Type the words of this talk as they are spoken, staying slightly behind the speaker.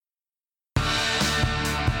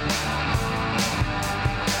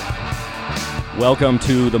Welcome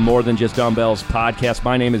to the More Than Just Dumbbells podcast.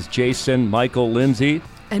 My name is Jason Michael Lindsay.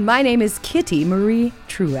 And my name is Kitty Marie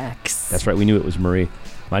Truex. That's right, we knew it was Marie.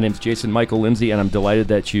 My name is Jason Michael Lindsay, and I'm delighted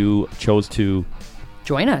that you chose to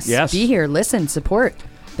join us. Yes. Be here, listen, support.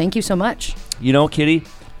 Thank you so much. You know, Kitty,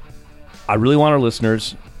 I really want our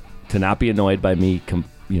listeners to not be annoyed by me,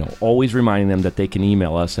 always reminding them that they can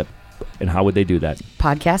email us and how would they do that?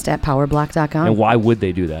 Podcast@powerblock.com. And why would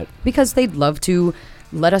they do that? Because they'd love to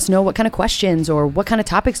let us know what kind of questions or what kind of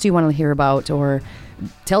topics do you want to hear about, or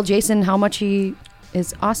tell Jason how much he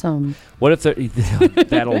is awesome. What if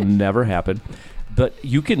that'll never happen? But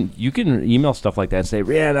you can email stuff like that and say,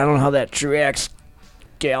 man, I don't know how that Truex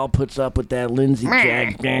gal puts up with that Lindsay.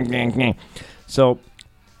 So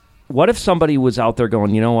what if somebody was out there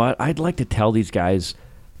going, you know what, I'd like to tell these guys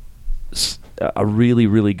a really,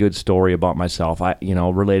 really good story about myself,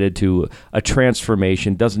 related to a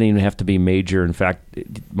transformation. Doesn't even have to be major. In fact,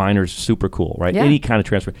 minor's super cool, right? Yeah. Any kind of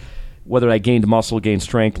transformation. Whether I gained muscle, gained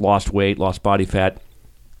strength, lost weight, lost body fat.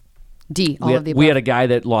 All of the above. We had a guy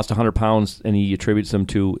that lost 100 pounds, and he attributes them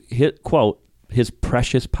to, his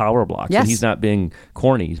precious power blocks. Yes. And he's not being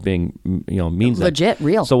corny. He's being, means that. Legit,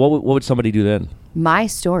 real. So what would somebody do then? My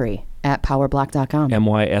story at powerblock.com.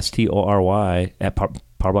 MYSTORY at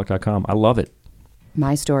powerblock.com. I love it.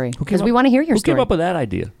 My story. Because we want to hear your story. Who came up with that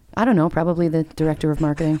idea? I don't know. Probably the director of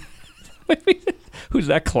marketing. Who's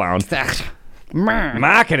that clown?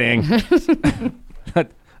 Marketing?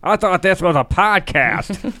 I thought this was a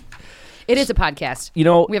podcast. It is a podcast.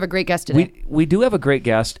 We have a great guest today. We do have a great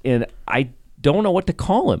guest, and I don't know what to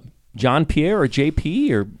call him. John Pierre or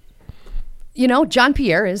JP or... John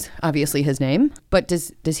Pierre is obviously his name, but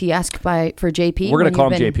does he ask for JP? We're going to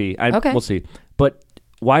call him JP. Okay. We'll see. But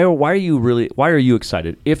why are you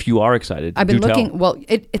excited? If you are excited, I've been looking. Well,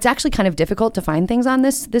 it's actually kind of difficult to find things on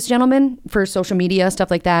this gentleman for social media,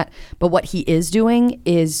 stuff like that. But what he is doing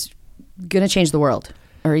is going to change the world,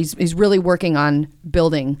 or he's really working on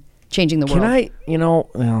changing the world.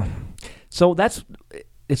 So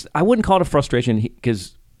I wouldn't call it a frustration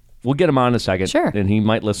because we'll get him on in a second. Sure. And he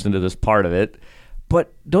might listen to this part of it.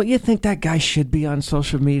 But don't you think that guy should be on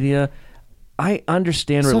social media? I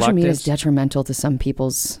understand reluctance. Social media is detrimental to some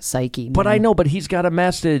people's psyche. But I know, but he's got a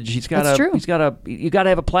message. That's true. You got to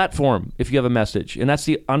have a platform if you have a message. And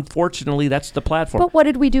unfortunately, that's the platform. But what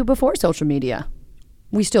did we do before social media?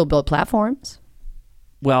 We still built platforms.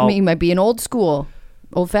 Well, you might be an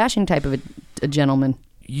old-fashioned type of a gentleman.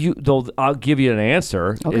 I'll give you an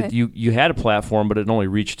answer. Okay. You had a platform, but it only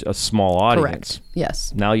reached a small audience. Correct.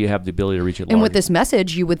 Yes. Now you have the ability to reach it larger. And with this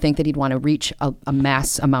message, you would think that he'd want to reach a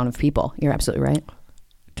mass amount of people. You're absolutely right.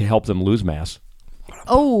 To help them lose mass.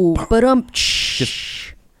 Oh, but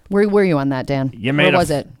where were you on that, Dan? Where was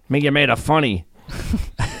it? You made a funny.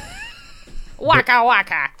 Waka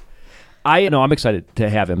waka. I'm excited to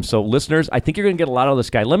have him. So, listeners, I think you're going to get a lot out of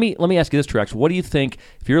this guy. Let me ask you this, Truex. What do you think?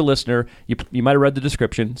 If you're a listener, you might have read the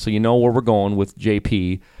description, so you know where we're going with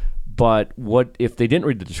JP. But what if they didn't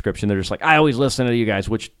read the description? They're just like, I always listen to you guys.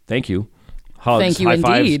 Which, thank you. Hugs, thank you, high indeed.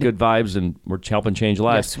 Fives, good vibes, and we're helping change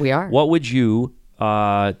lives. Yes, we are. What would you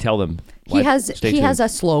tell them? He has a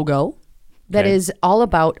slogan that is all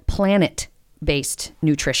about planet-based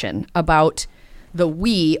nutrition, about the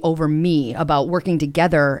we over me, about working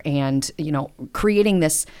together and, creating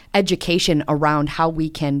this education around how we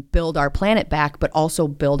can build our planet back, but also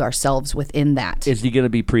build ourselves within that. Is he going to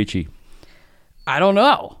be preachy? I don't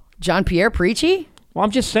know. John Pierre preachy? Well,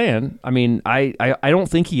 I'm just saying. I mean, I don't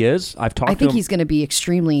think he is. I've talked to him. I think he's going to be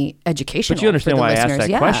extremely educational. But you understand why I asked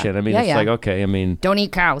that question. I mean, it's like, okay, don't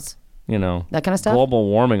eat cows. That kind of stuff. Global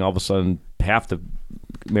warming, all of a sudden, half the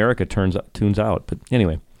America tunes out. But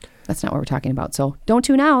anyway. That's not what we're talking about. So don't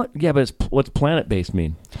tune out. Yeah, but what's planet-based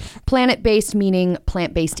mean? Planet-based meaning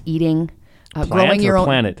plant-based eating. Growing your own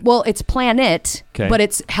planet. Well, it's planet, okay. But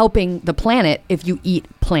it's helping the planet if you eat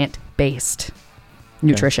plant-based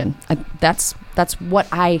nutrition. That's what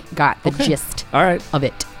I got, the gist of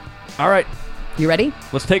it. All right. You ready?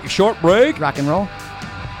 Let's take a short break. Rock and roll.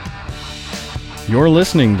 You're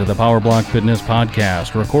listening to the Power Block Fitness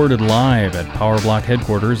Podcast, recorded live at Power Block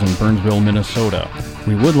headquarters in Burnsville, Minnesota.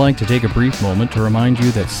 We would like to take a brief moment to remind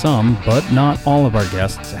you that some, but not all of our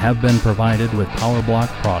guests have been provided with Power Block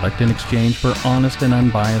product in exchange for honest and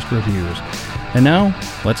unbiased reviews. And now,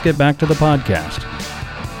 let's get back to the podcast.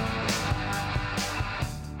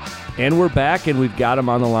 And we're back, and we've got him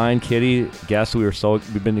on the line, Kitty. Guest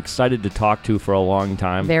we've been excited to talk to for a long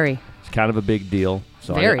time. Very. It's kind of a big deal.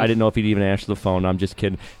 So I Very. didn't know if he'd even answer the phone. I'm just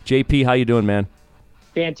kidding. JP, how you doing, man?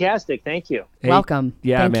 Fantastic. Thank you. Hey, welcome.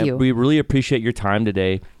 Yeah, Thank man. you. We really appreciate your time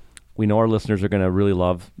today. We know our listeners are going to really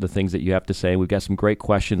love the things that you have to say. We've got some great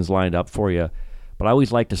questions lined up for you. But I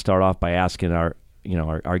always like to start off by asking our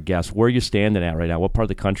guests, where are you standing at right now? What part of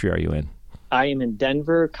the country are you in? I am in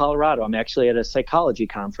Denver, Colorado. I'm actually at a psychology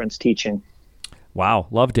conference teaching. Wow,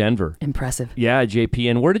 love Denver. Impressive. Yeah,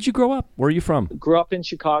 JP. And where did you grow up? Where are you from? Grew up in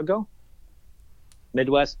Chicago.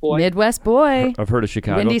 Midwest boy. Midwest boy. I've heard of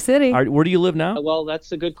Chicago. Windy City. All right, where do you live now? Well,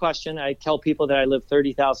 that's a good question. I tell people that I live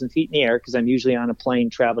 30,000 feet in the air because I'm usually on a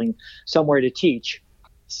plane traveling somewhere to teach.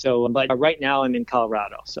 So, but right now I'm in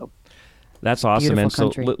Colorado. So that's awesome, man. So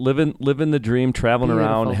country. living the dream, traveling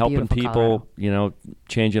Beautiful, around, helping beautiful people, Colorado.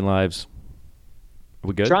 Changing lives. Are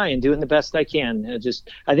we good? Trying, doing the best I can.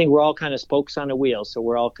 I think we're all kind of spokes on a wheel, so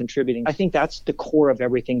we're all contributing. I think that's the core of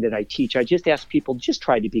everything that I teach. I just ask people, just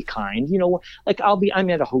try to be kind. Like I'm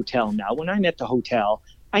at a hotel now. When I'm at the hotel,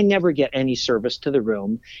 I never get any service to the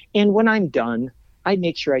room. And when I'm done, I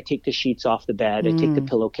make sure I take the sheets off the bed. I take the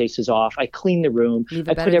pillowcases off. I clean the room.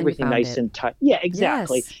 I put everything nice and tight. Yeah,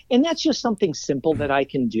 exactly. Yes. And that's just something simple that I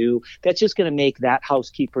can do. That's just going to make that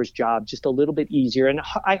housekeeper's job just a little bit easier. And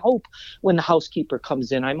I hope when the housekeeper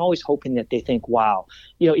comes in, I'm always hoping that they think, wow,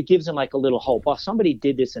 it gives them like a little hope. Well, somebody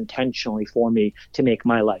did this intentionally for me to make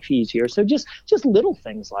my life easier. So just little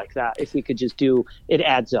things like that, if we could just do, it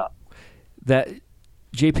adds up. That,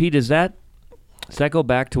 JP, does that go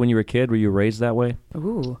back to when you were a kid? Were you raised that way?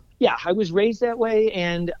 Ooh. Yeah, I was raised that way.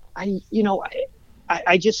 And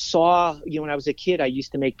I just saw, when I was a kid, I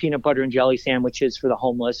used to make peanut butter and jelly sandwiches for the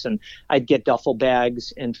homeless, and I'd get duffel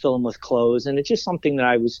bags and fill them with clothes. And it's just something that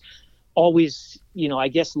I was always, I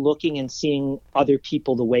guess looking and seeing other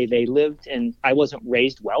people the way they lived. And I wasn't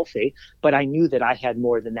raised wealthy, but I knew that I had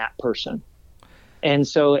more than that person. And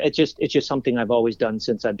so it's just something I've always done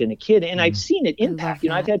since I've been a kid. And I've seen it impact.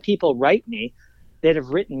 I've had people write me that have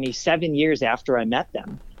written me 7 years after I met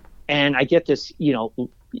them. And I get this,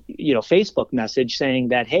 Facebook message saying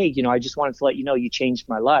that, hey, I just wanted to let you know you changed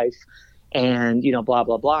my life and, blah,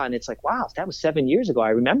 blah, blah. And it's like, wow, that was 7 years ago.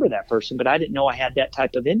 I remember that person, but I didn't know I had that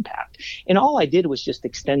type of impact. And all I did was just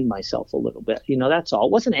extend myself a little bit. That's all.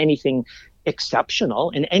 It wasn't anything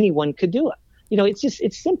exceptional, and anyone could do it.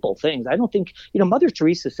 It's simple things. I don't think, Mother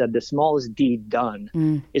Teresa said the smallest deed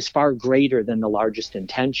done is far greater than the largest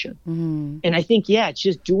intention. And I think, it's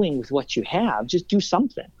just doing with what you have. Just do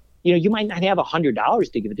something. You might not have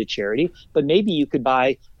 $100 to give to charity, but maybe you could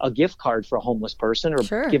buy a gift card for a homeless person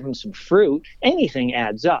or give them some fruit. Anything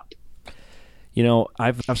adds up.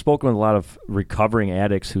 I've spoken with a lot of recovering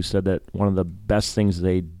addicts who said that one of the best things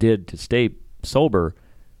they did to stay sober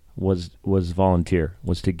was volunteer,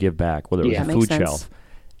 was to give back, whether it was a food shelf.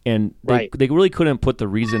 And they really couldn't put the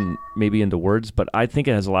reason maybe into words, but I think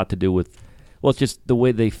it has a lot to do with, it's just the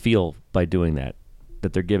way they feel by doing that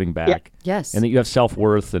they're giving back. Yeah. Yes. And that you have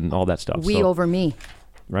self-worth and all that stuff. We over me.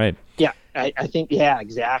 Right. Yeah, I think,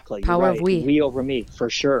 exactly. Power of we. We over me,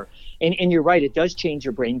 for sure. And you're right, it does change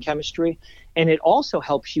your brain chemistry. And it also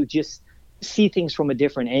helps you just see things from a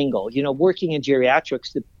different angle. Working in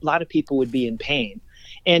geriatrics, a lot of people would be in pain.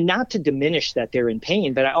 And not to diminish that they're in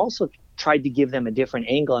pain, but I also tried to give them a different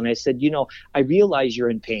angle. And I said, I realize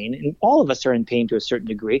you're in pain, and all of us are in pain to a certain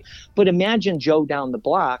degree. But imagine Joe down the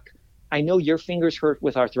block. I know your fingers hurt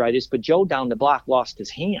with arthritis, but Joe down the block lost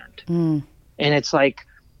his hand. And it's like,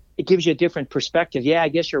 it gives you a different perspective. Yeah, I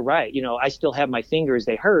guess you're right. I still have my fingers,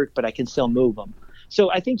 they hurt, but I can still move them. So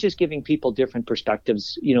I think just giving people different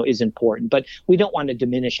perspectives, is important, but we don't want to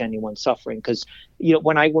diminish anyone's suffering because,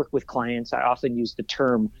 when I work with clients, I often use the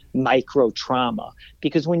term micro trauma,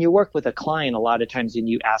 because when you work with a client, a lot of times when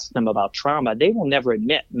you ask them about trauma, they will never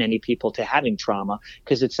admit, many people, to having trauma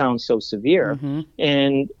because it sounds so severe.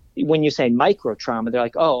 And when you say micro trauma, they're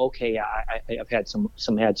like, oh, okay, yeah, I've had some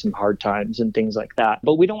hard times and things like that.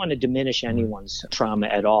 But we don't want to diminish anyone's trauma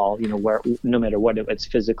at all, no matter what, if it's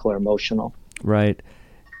physical or emotional. Right.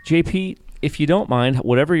 JP, if you don't mind,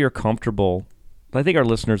 whatever you're comfortable, I think our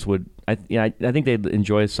listeners would, I think they'd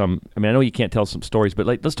enjoy some. I mean, I know you can't tell some stories, but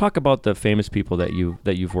let's talk about the famous people that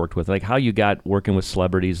you've worked with, like how you got working with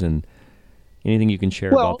celebrities and anything you can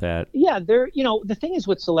share about that. Yeah, the thing is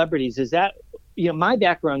with celebrities is that, my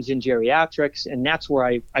background's in geriatrics, and that's where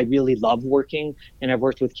I really love working. And I've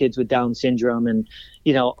worked with kids with Down syndrome and,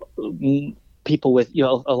 people with,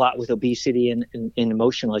 a lot with obesity and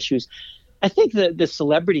emotional issues. I think the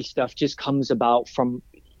celebrity stuff just comes about from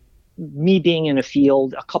me being in a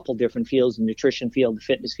couple different fields, the nutrition field, the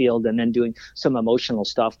fitness field, and then doing some emotional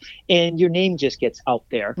stuff. And your name just gets out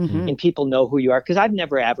there and people know who you are. Because I've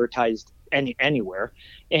never advertised anywhere,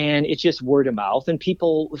 and it's just word of mouth, and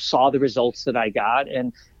people saw the results that I got,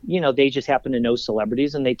 and they just happen to know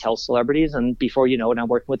celebrities, and they tell celebrities, and before you know it, I'm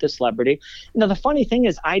working with a celebrity. The funny thing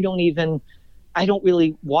is, I don't even I don't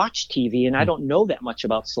really watch TV and I don't know that much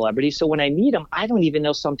about celebrities. So when I meet them, I don't even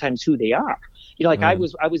know sometimes who they are. Like I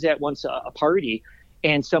was at once a party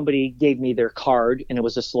and somebody gave me their card and it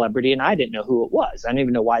was a celebrity and I didn't know who it was. I don't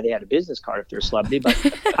even know why they had a business card if they're a celebrity, but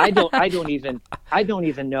I don't even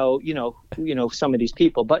know, some of these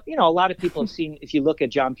people. But, a lot of people have seen, if you look at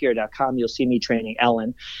johnpierre.com, you'll see me training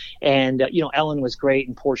Ellen. And, Ellen was great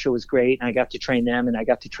and Portia was great. And I got to train them and I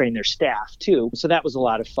got to train their staff too. So that was a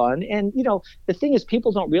lot of fun. And, the thing is,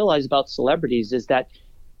 people don't realize about celebrities is that,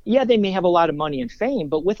 yeah, they may have a lot of money and fame,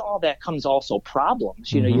 but with all that comes also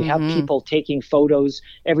problems. You have people taking photos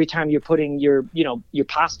every time you're putting your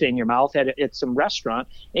pasta in your mouth at some restaurant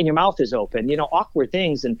and your mouth is open, awkward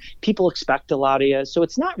things, and people expect a lot of you. So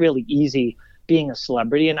it's not really easy being a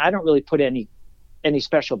celebrity, and I don't really put any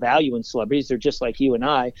special value in celebrities. They're just like you and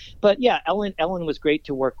I. But yeah, Ellen was great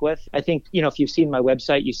to work with. I think, if you've seen my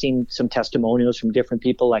website, you've seen some testimonials from different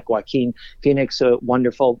people like Joaquin Phoenix, a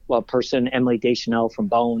wonderful person, Emily Deschanel from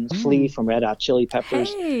Bones, Flea from Red Hot Chili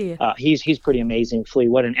Peppers. Hey. He's pretty amazing, Flea.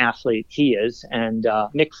 What an athlete he is. And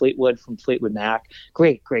Mick Fleetwood from Fleetwood Mac.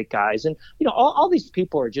 Great guys. And, all these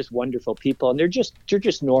people are just wonderful people. And they're just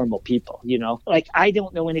normal people, Like, I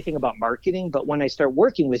don't know anything about marketing, but when I start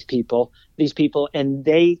working with these people, and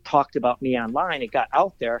they talked about me online, it got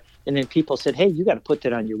out there, and then people said, hey, you got to put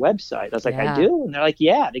that on your website. I was like, I do? And they're like,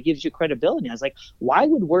 yeah, that gives you credibility. I was like, why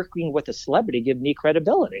would working with a celebrity give me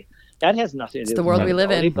credibility? That has nothing to do with the world we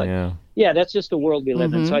live in. But yeah, that's just the world we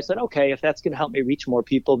live in. So I said, okay, if that's going to help me reach more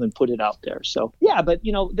people, then put it out there. So yeah, but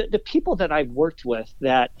the people that I've worked with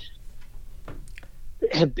that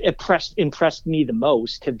have impressed me the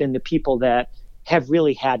most have been the people that have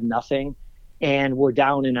really had nothing and were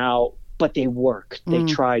down and out, but they worked. They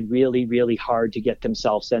tried really, really hard to get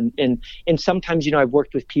themselves. And sometimes, I've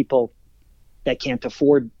worked with people that can't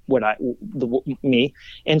afford me.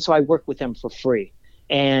 And so I work with them for free.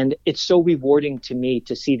 And it's so rewarding to me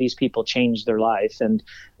to see these people change their life. And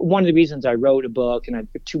one of the reasons I wrote a book, and I've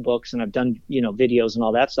 2 books, and I've done, videos and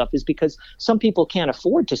all that stuff, is because some people can't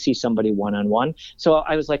afford to see somebody one-on-one. So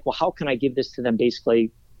I was like, well, how can I give this to them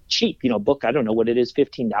basically cheap, book, I don't know what it is,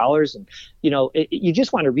 $15. And, you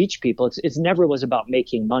just want to reach people. It's never was about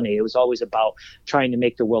making money. It was always about trying to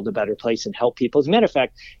make the world a better place and help people. As a matter of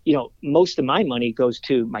fact, most of my money goes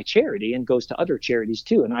to my charity and goes to other charities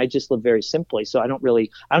too. And I just live very simply. So I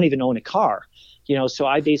don't even own a car, so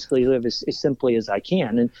I basically live as simply as I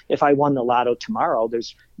can. And if I won the lotto tomorrow,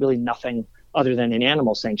 there's really nothing other than an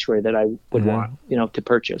animal sanctuary that I would want, to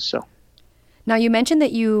purchase. So. Now you mentioned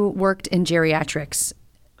that you worked in geriatrics.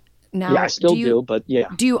 Now, yeah, I still do, but yeah.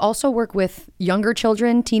 Do you also work with younger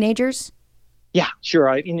children, teenagers? Yeah, sure.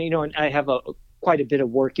 And I have quite a bit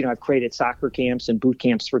of work. I've created soccer camps and boot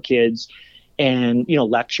camps for kids, and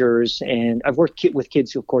lectures. And I've worked with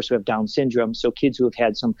kids who, of course, who have Down syndrome, so kids who have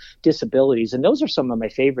had some disabilities. And those are some of my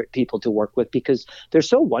favorite people to work with because they're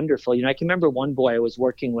so wonderful. I can remember one boy I was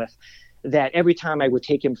working with that every time I would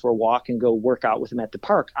take him for a walk and go work out with him at the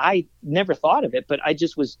park, I never thought of it, but I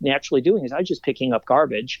just was naturally doing it. I was just picking up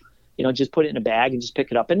garbage. Just put it in a bag and just pick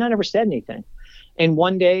it up. And I never said anything. And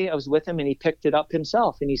one day I was with him and he picked it up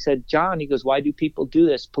himself. And he said, John, he goes, why do people do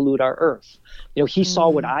this, pollute our earth? He saw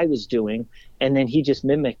what I was doing and then he just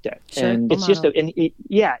mimicked it. Sure. And it's just,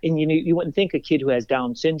 you wouldn't think a kid who has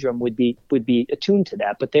Down syndrome would be attuned to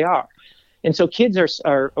that, but they are. And so kids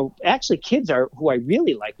are who I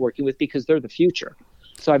really like working with because they're the future.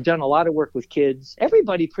 So I've done a lot of work with kids,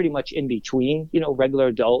 everybody pretty much in between, regular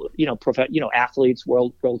adult, athletes,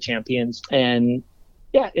 world champions, and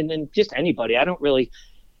then just anybody. I don't really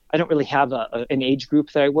have an age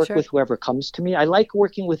group that I work with, whoever comes to me. I like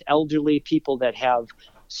working with elderly people that have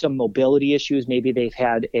some mobility issues. Maybe they've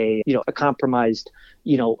had a compromised,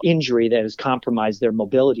 injury that has compromised their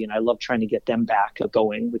mobility. And I love trying to get them back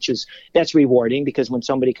going, that's rewarding because when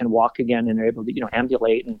somebody can walk again and they're able to,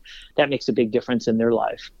 ambulate, and that makes a big difference in their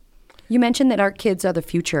life. You mentioned that our kids are the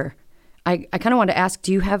future. I kind of want to ask,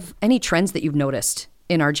 do you have any trends that you've noticed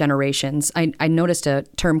in our generations? I noticed a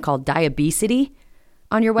term called diabesity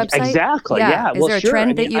on your website. Exactly. Yeah. Is there a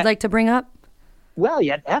trend that you'd like to bring up? Well,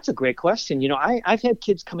 yeah, that's a great question. I've had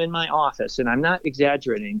kids come in my office, and I'm not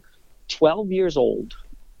exaggerating, 12 years old,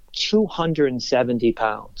 270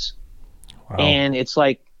 pounds. Wow. And it's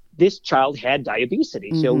like this child had diabetes.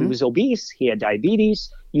 So he was obese, he had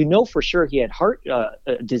diabetes, You know for sure he had heart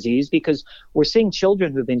disease, because we're seeing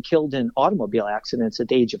children who've been killed in automobile accidents at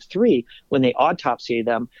the age of 3. When they autopsy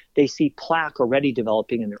them, they see plaque already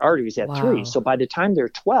developing in their arteries at 3. So by the time they're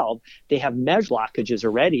 12, they have mesh blockages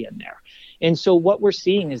already in there. And so what we're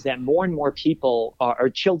seeing is that more and more people, our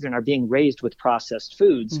children, are being raised with processed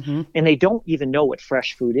foods, and they don't even know what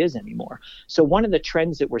fresh food is anymore. So one of the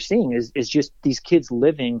trends that we're seeing is just these kids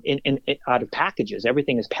living in out of packages.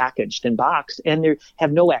 Everything is packaged and boxed, and they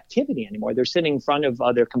have no activity anymore. They're sitting in front of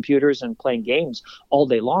their computers and playing games all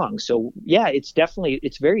day long. So yeah, it's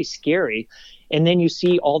very scary. And then you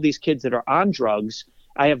see all these kids that are on drugs.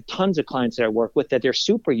 I have tons of clients that I work with that they're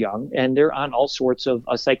super young, and they're on all sorts of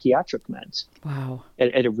psychiatric meds. Wow.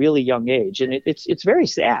 At a really young age. And it's very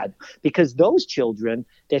sad, because those children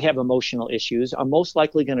that have emotional issues are most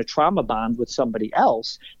likely going to trauma bond with somebody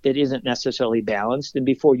else that isn't necessarily balanced. And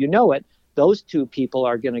before you know it, those two people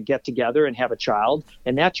are going to get together and have a child,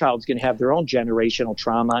 and that child's going to have their own generational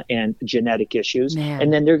trauma and genetic issues. Man.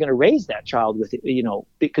 And then they're going to raise that child with,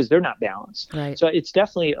 because they're not balanced. Right. So it's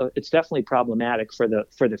definitely problematic for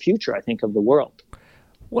the future, I think, of the world.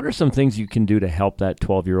 What are some things you can do to help that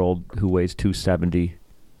 12-year-old who weighs 270?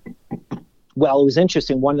 Well, it was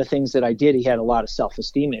interesting. One of the things that I did, he had a lot of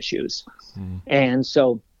self-esteem issues. And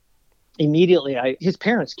so immediately his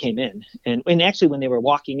parents came in, and actually when they were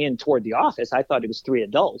walking in toward the office, I thought it was 3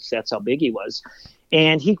 adults. That's how big he was.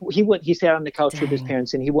 And he sat on the couch with his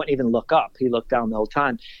parents, and he wouldn't even look up. He looked down the whole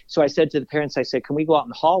time. So I said to the parents, can we go out in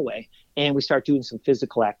the hallway and we start doing some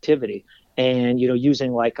physical activity? And,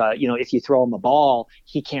 using if you throw him a ball,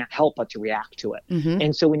 he can't help but to react to it.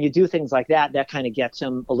 And so when you do things like that, that kind of gets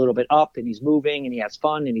him a little bit up, and he's moving, and he has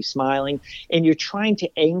fun, and he's smiling. And you're trying to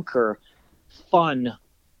anchor fun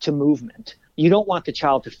to movement. You don't want the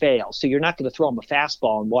child to fail. So you're not going to throw them a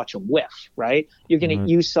fastball and watch them whiff, right? You're going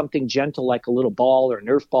to use something gentle, like a little ball or a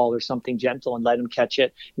Nerf ball or something gentle, and let them catch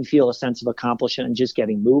it and feel a sense of accomplishment and just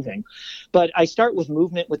getting moving. But I start with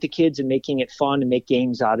movement with the kids and making it fun and make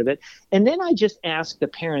games out of it. And then I just ask the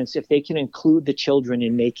parents if they can include the children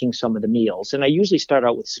in making some of the meals. And I usually start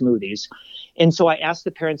out with smoothies. And so I asked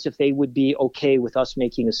the parents if they would be okay with us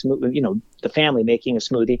making a smoothie, the family making a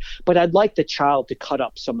smoothie, but I'd like the child to cut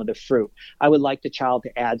up some of the fruit. I would like the child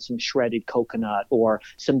to add some shredded coconut or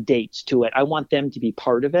some dates to it. I want them to be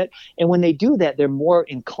part of it. And when they do that, they're more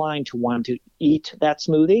inclined to want to eat that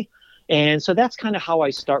smoothie. And so that's kind of how I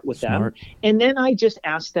start with them. And then I just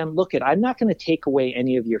ask them, I'm not going to take away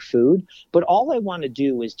any of your food, but all I want to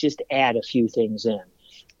do is just add a few things in.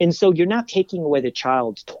 And so you're not taking away the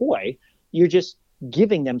child's toy. You're just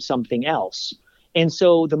giving them something else. And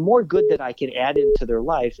so the more good that I can add into their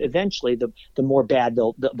life, eventually the more bad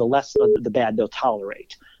the less of the bad they'll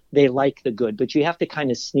tolerate. They like the good, but you have to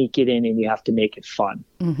kind of sneak it in, and you have to make it fun.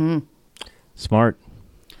 Smart.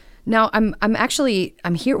 Now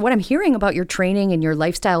what I'm hearing about your training and your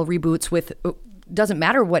lifestyle reboots with doesn't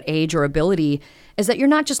matter what age or ability, is that you're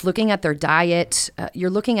not just looking at their diet, you're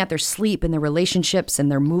looking at their sleep and their relationships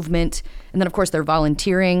and their movement, and then of course their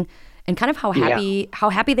volunteering, and kind of how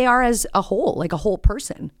happy they are as a whole, like a whole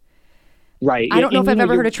person. Right. I don't know if I've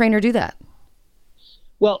ever heard a trainer do that.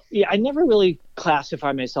 Well, yeah, I never really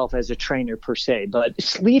classify myself as a trainer per se, but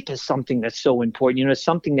sleep is something that's so important. It's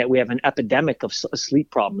something that we have an epidemic of sleep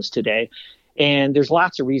problems today. And there's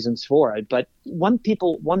lots of reasons for it. But one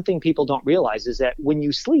thing people don't realize is that when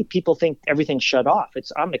you sleep, people think everything's shut off.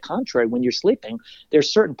 It's on the contrary. When you're sleeping,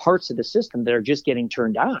 there's certain parts of the system that are just getting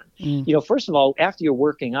turned on. First of all, after you're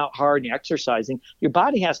working out hard and you're exercising, your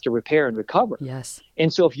body has to repair and recover. Yes.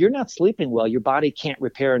 And so if you're not sleeping well, your body can't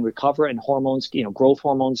repair and recover, and hormones, growth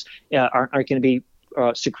hormones aren't going to be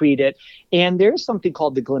secreted. And there's something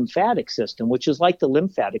called the glymphatic system, which is like the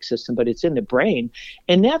lymphatic system, but it's in the brain.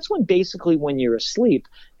 And that's when you're asleep,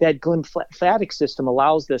 that glymphatic system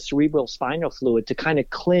allows the cerebral spinal fluid to kind of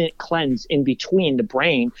cleanse in between the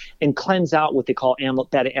brain and cleanse out what they call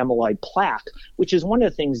beta amyloid plaque, which is one of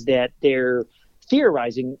the things that they're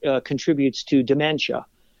theorizing contributes to dementia.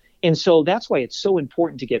 And so that's why it's so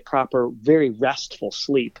important to get proper, very restful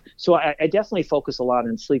sleep. So I definitely focus a lot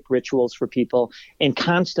on sleep rituals for people and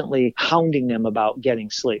constantly hounding them about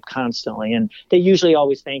getting sleep constantly. And they usually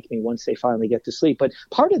always thank me once they finally get to sleep. But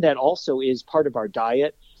part of that also is part of our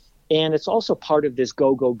diet. And it's also part of this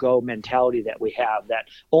go, go, go mentality that we have, that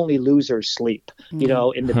only losers sleep, and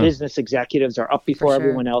the business executives are up before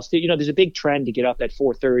everyone else. There's a big trend to get up at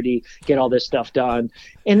 4:30, get all this stuff done.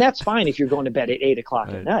 And that's fine if you're going to bed at 8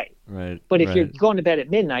 o'clock at night. Right. But if you're going to bed at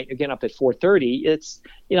midnight, you're getting up at 4:30, it's,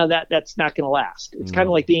 that's not going to last. It's kind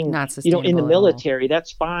of like being, in the military.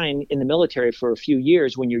 That's fine in the military for a few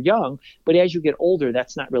years when you're young, but as you get older,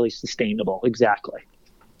 that's not really sustainable. Exactly.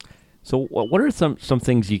 So what are some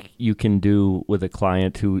things you can do with a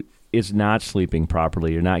client who is not sleeping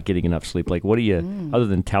properly or not getting enough sleep? Like, what do you, other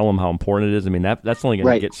than tell them how important it is? I mean, that's only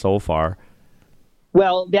going to get so far.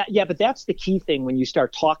 Well, but that's the key thing when you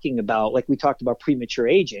start talking about, like we talked about premature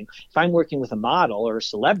aging. If I'm working with a model or a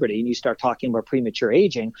celebrity and you start talking about premature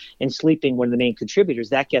aging and sleeping, one of the main contributors,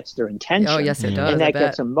 that gets their attention. Oh, yes, it does. And that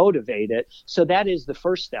gets them motivated. So that is the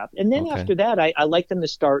first step. And then after that, I like them to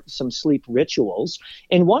start some sleep rituals.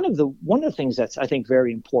 And one of the things that's, I think,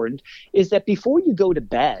 very important is that before you go to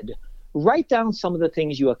bed, write down some of the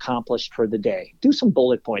things you accomplished for the day. Do some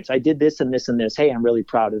bullet points. I did this and this and this. Hey, I'm really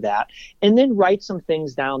proud of that. And then write some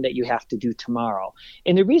things down that you have to do tomorrow.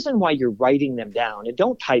 And the reason why you're writing them down, and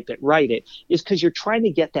don't type it, write it, is because you're trying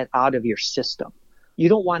to get that out of your system. You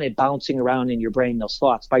don't want it bouncing around in your brain, those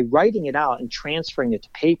thoughts. By writing it out and transferring it to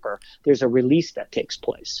paper, there's a release that takes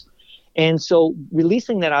place. And so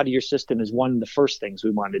releasing that out of your system is one of the first things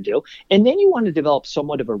we want to do. And then you want to develop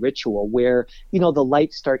somewhat of a ritual where, the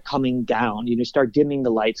lights start coming down, start dimming the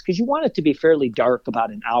lights, because you want it to be fairly dark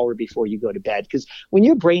about an hour before you go to bed. Because when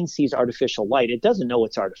your brain sees artificial light, it doesn't know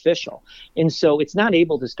it's artificial. And so it's not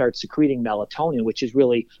able to start secreting melatonin, which is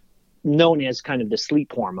really known as kind of the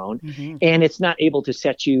sleep hormone, and it's not able to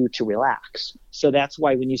set you to relax. So that's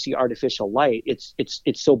why when you see artificial light, it's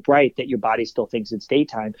so bright that your body still thinks it's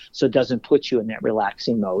daytime, so it doesn't put you in that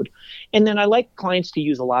relaxing mode. And then I like clients to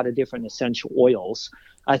use a lot of different essential oils.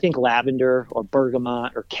 I think lavender or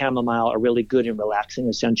bergamot or chamomile are really good in relaxing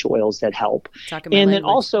essential oils that help. And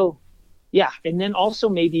then also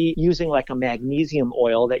maybe using like a magnesium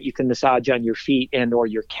oil that you can massage on your feet and or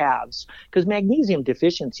your calves. Because magnesium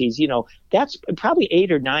deficiencies, that's probably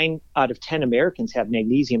 8 or 9 out of 10 Americans have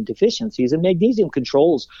magnesium deficiencies. And magnesium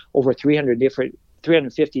controls over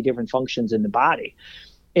 350 different functions in the body.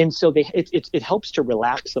 And so it helps to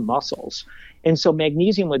relax the muscles. And so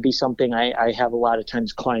magnesium would be something I have a lot of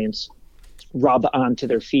times clients rub onto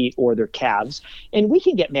their feet or their calves. And we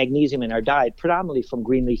can get magnesium in our diet predominantly from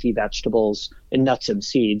green leafy vegetables and nuts and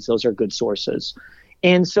seeds. Those are good sources.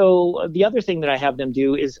 And so the other thing that I have them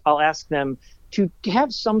do is I'll ask them to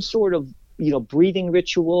have some sort of breathing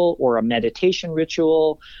ritual or a meditation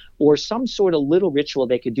ritual or some sort of little ritual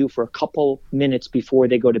they could do for a couple minutes before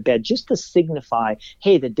they go to bed, just to signify,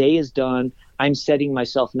 hey, the day is done. I'm setting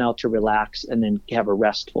myself now to relax and then have a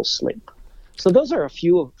restful sleep. So those are a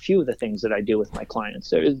few of the things that I do with my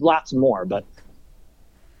clients. There's lots more, but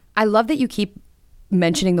I love that you keep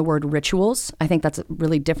mentioning the word rituals. I think that's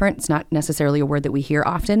really different. It's not necessarily a word that we hear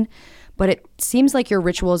often, but it seems like your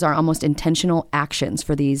rituals are almost intentional actions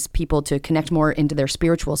for these people to connect more into their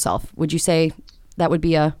spiritual self. Would you say that would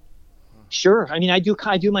be a... Sure. I mean, I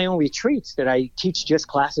do my own retreats that I teach just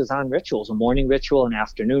classes on rituals, a morning ritual, an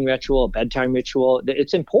afternoon ritual, a bedtime ritual.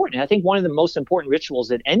 It's important. I think one of the most important rituals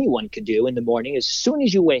that anyone could do in the morning is as soon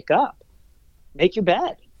as you wake up, make your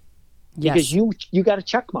bed. Yes. Because you got a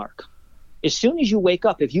check mark. As soon as you wake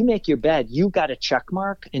up, if you make your bed, you got a check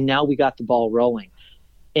mark, and now we got the ball rolling.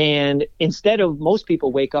 And instead of most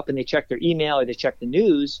people wake up and they check their email or they check the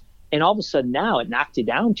news, and all of a sudden now it knocked you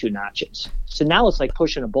down 2 notches. So now it's like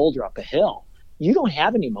pushing a boulder up a hill. You don't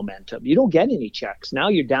have any momentum. You don't get any checks. Now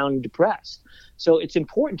you're down and depressed. So it's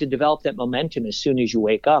important to develop that momentum as soon as you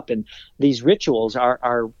wake up. And these rituals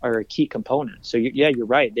are a key component. So you're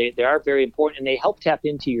right. They are very important, and they help tap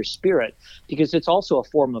into your spirit, because it's also a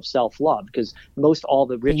form of self-love, because most all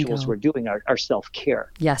the rituals we're doing are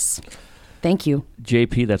self-care. Yes. Thank you.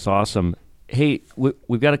 JP, that's awesome. Hey,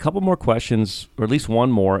 we've got a couple more questions, or at least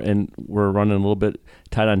one more, and we're running a little bit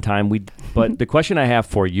tight on time. But the question I have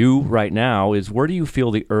for you right now is, where do you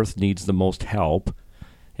feel the Earth needs the most help,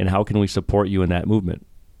 and how can we support you in that movement?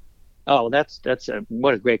 Oh,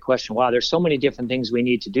 what a great question. Wow, there's so many different things we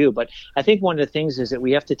need to do. But I think one of the things is that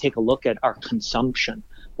we have to take a look at our consumption.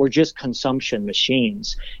 We're just consumption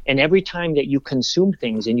machines. And every time that you consume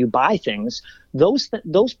things and you buy things,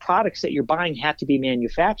 those products that you're buying had to be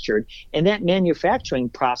manufactured. And that manufacturing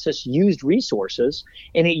process used resources,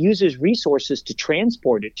 and it uses resources to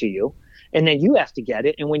transport it to you. And then you have to get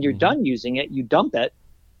it. And when you're done using it, you dump it.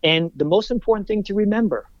 And the most important thing to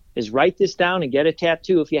remember is write this down and get a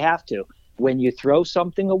tattoo if you have to. When you throw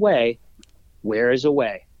something away, where is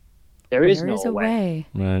away? There is no away.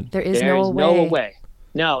 Right. There is no away.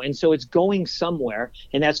 No, and so it's going somewhere,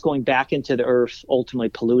 and that's going back into the earth, ultimately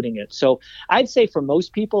polluting it. So I'd say for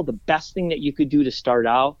most people, the best thing that you could do to start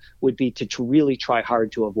out would be to really try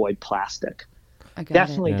hard to avoid plastic.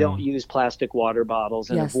 Definitely don't use plastic water bottles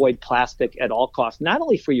and avoid plastic at all costs, not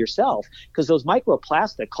only for yourself, because those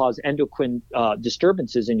microplastic cause endocrine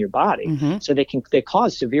disturbances in your body. So they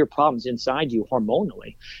cause severe problems inside you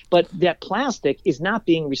hormonally. But that plastic is not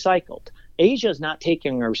being recycled. Asia is not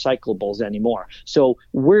taking our recyclables anymore. So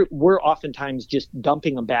we're oftentimes just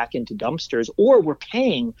dumping them back into dumpsters, or we're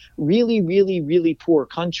paying really, really, really poor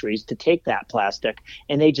countries to take that plastic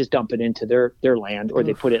and they just dump it into their land, or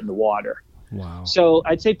they put it in the water. Wow. So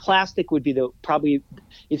I'd say plastic would be probably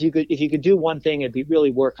if you could do one thing, it'd be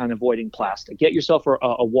really work on avoiding plastic. Get yourself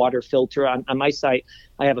a water filter. On my site,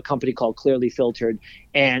 I have a company called Clearly Filtered,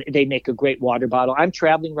 and they make a great water bottle. I'm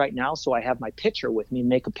traveling right now, so I have my pitcher with me,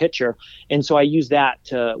 make a pitcher, and so I use that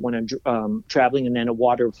when I'm traveling. And then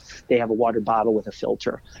they have a water bottle with a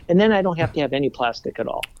filter, and then I don't have to have any plastic at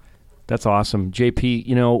all. That's awesome,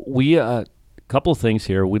 JP. We a couple of things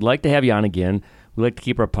here. We'd like to have you on again. We like to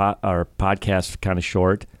keep our podcast kind of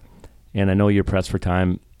short, and I know you're pressed for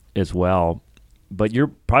time as well. But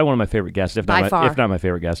you're probably one of my favorite guests, if not my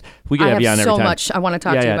favorite guest. We could have you on every time. I have so much I want to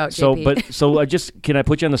talk to you about, JP. So can I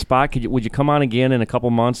put you on the spot? Would you come on again in a couple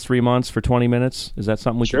months, 3 months, for 20 minutes? Is that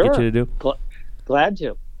something we could get you to do? Glad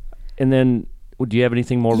to. And then, do you have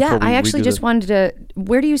anything more? Yeah, I actually just wanted to.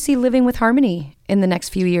 Where do you see Living with Harmony in the next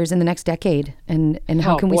few years, in the next decade, and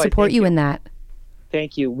how can we support you in that?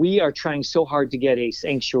 Thank you. We are trying so hard to get a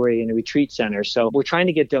sanctuary and a retreat center. So we're trying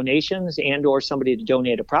to get donations and or somebody to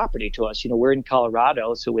donate a property to us. We're in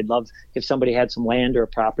Colorado, so we'd love if somebody had some land or a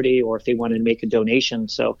property, or if they wanted to make a donation,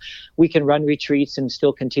 so we can run retreats and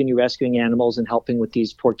still continue rescuing animals and helping with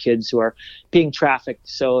these poor kids who are being trafficked.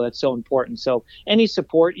 So that's so important. So any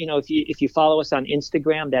support, if you follow us on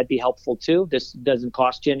Instagram, that'd be helpful too. This doesn't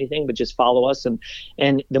cost you anything, but just follow us. And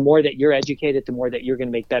the more that you're educated, the more that you're going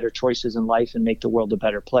to make better choices in life and make the world a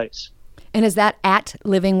better place. And is that at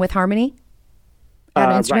Living with Harmony on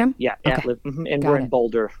Instagram? Right. Yeah. Okay. And we're in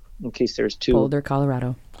Boulder, in case there's two. Boulder,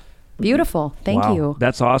 Colorado. Beautiful. Thank you.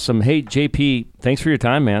 That's awesome. Hey, JP, thanks for your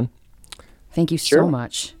time, man. Thank you so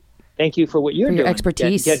much. Thank you for what you're doing. Your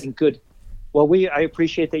expertise. Getting good. Well, I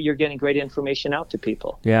appreciate that you're getting great information out to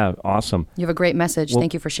people. Yeah, awesome. You have a great message.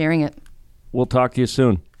 Thank you for sharing it. We'll talk to you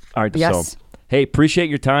soon. All right. Yes. So, hey, appreciate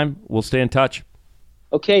your time. We'll stay in touch.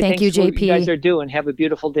 Okay, thank you, JP. For what you guys are doing. Have a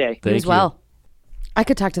beautiful day. You as well. I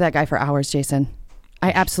could talk to that guy for hours, Jason.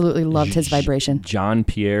 I absolutely loved his vibration. John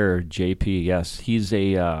Pierre, JP. Yes, he's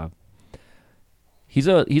a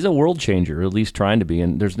world changer, or at least trying to be.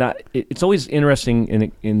 And it's always interesting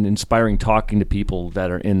and inspiring talking to people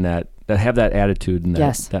that are in that have that attitude and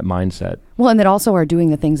that mindset. Well, and that also are doing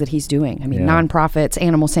the things that he's doing. I mean, nonprofits,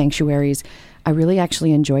 animal sanctuaries. I really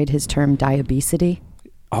actually enjoyed his term diabesity.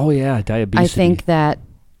 Oh, yeah, diabetes. I think that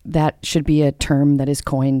should be a term that is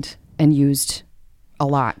coined and used a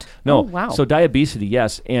lot. No, oh, wow. So diabetes,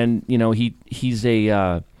 yes. And, he's a,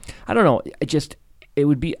 I don't know, it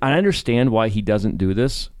would be, I understand why he doesn't do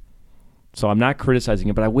this. So I'm not criticizing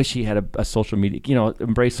him, but I wish he had a social media,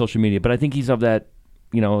 embrace social media. But I think he's of that,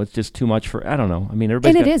 it's just too much for, I don't know. I mean,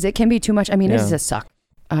 it can be too much. I mean, it is a suck.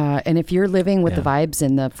 And if you're living with the vibes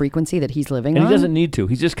and the frequency that he's living on. And he doesn't need to.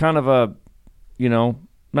 He's just kind of a,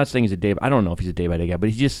 I'm not saying he's I don't know if he's a day-by-day guy, but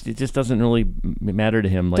it just doesn't really matter to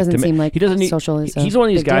him. Doesn't seem like social is he's one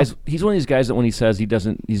of these guys. He's one of these guys that when he says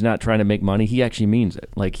he's not trying to make money, he actually means it.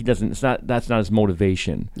 Like he doesn't. That's not his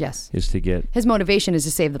motivation. Yes, is to get his motivation is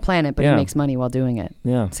to save the planet, but he makes money while doing it.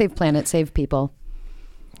 Yeah, save planet, save people.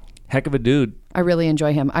 Heck of a dude. I really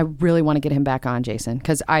enjoy him. I really want to get him back on, Jason,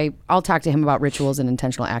 because I'll talk to him about rituals and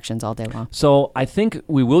intentional actions all day long. So I think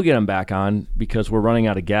we will get him back on because we're running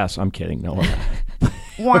out of guests. I'm kidding. No.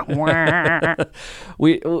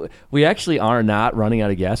 We actually are not running out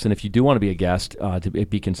of guests, and if you do want to be a guest, to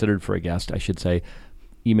be considered for a guest, I should say,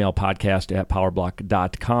 email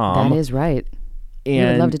podcast@powerblock.com. That is right. And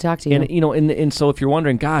I would love to talk to you. And so if you're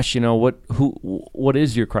wondering, gosh, what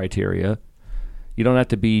is your criteria? You don't have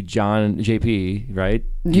to be John JP, right?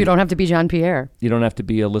 You don't have to be John Pierre. You don't have to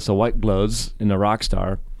be Alyssa Whitegloves in a rock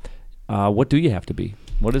star. What do you have to be?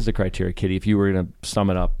 What is the criteria, Kitty, if you were going to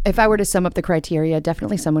sum it up? If I were to sum up the criteria,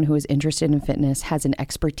 definitely someone who is interested in fitness, has an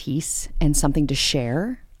expertise and something to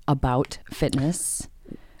share about fitness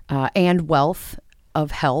and wealth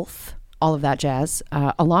of health, all of that jazz,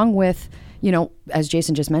 along with, as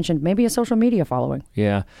Jason just mentioned, maybe a social media following.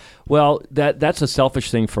 Yeah. Well, that's a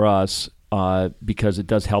selfish thing for us. Because it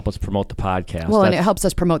does help us promote the podcast. Well, and it helps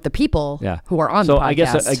us promote the people who are on the podcast. So I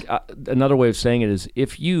guess another way of saying it is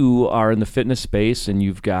if you are in the fitness space and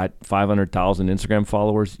you've got 500,000 Instagram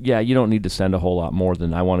followers, you don't need to send a whole lot more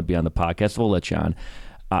than I want to be on the podcast. We'll let you on.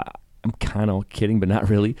 I'm kind of kidding, but not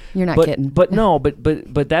really. You're not kidding. But no,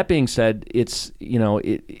 but that being said, it's,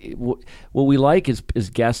 what we like is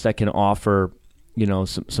guests that can offer,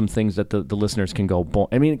 some things that the listeners can go,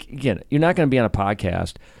 I mean, again, you're not going to be on a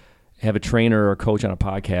podcast, have a trainer or a coach on a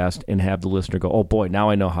podcast and have the listener go, oh boy, now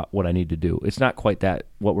I know what I need to do. It's not quite that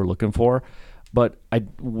what we're looking for. But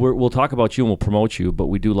we'll talk about you and we'll promote you, but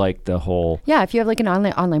we do like the whole... Yeah, if you have like an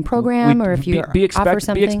online program or if you offer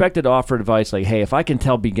something. Be expected to offer advice like, hey, if I can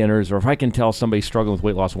tell beginners or if I can tell somebody struggling with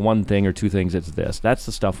weight loss one thing or two things, it's this. That's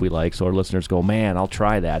the stuff we like. So our listeners go, man, I'll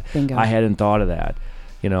try that. Bingo. I hadn't thought of that.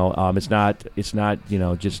 It's not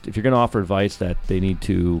just if you're going to offer advice that they need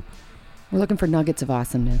to... We're looking for nuggets of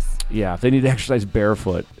awesomeness. Yeah, if they need to exercise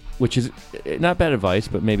barefoot, which is not bad advice,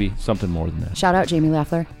 but maybe something more than that. Shout out Jamie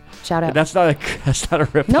Lafler. Shout out. That's not a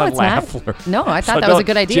rip no, on it's Lafler. Not. No, I thought that was a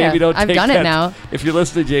good idea. Jamie, I've done it now. If you're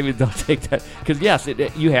listening, Jamie, don't take that. Because yes,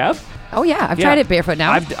 you have. Oh yeah, I've tried it barefoot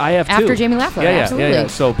now. I have too. After Jamie Lafler, absolutely. Yeah.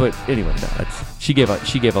 So, but anyway, she gave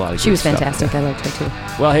a lot of. She was fantastic. Stuff. I liked her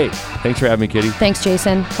too. Well, hey, thanks for having me, Kitty. Thanks,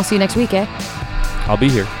 Jason. I'll see you next week, eh? I'll be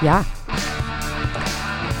here. Yeah.